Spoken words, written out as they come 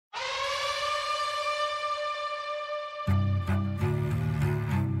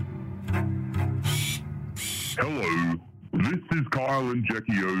Hello, this is Kyle and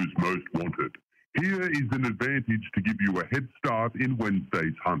Jackie O's Most Wanted. Here is an advantage to give you a head start in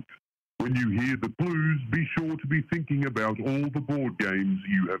Wednesday's hunt. When you hear the clues, be sure to be thinking about all the board games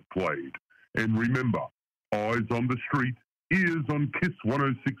you have played. And remember, eyes on the street, ears on Kiss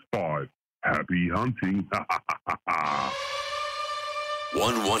 106.5. Happy hunting.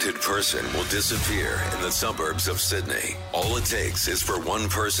 One wanted person will disappear in the suburbs of Sydney. All it takes is for one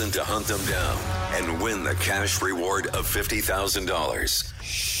person to hunt them down and win the cash reward of $50,000.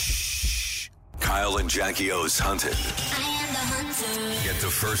 Shh. Kyle and Jackie O's Hunted. I am the hunter. Get the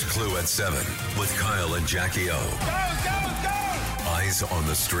first clue at 7 with Kyle and Jackie O. Go, go, go! Eyes on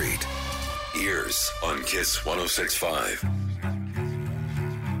the street. Ears on Kiss 106.5.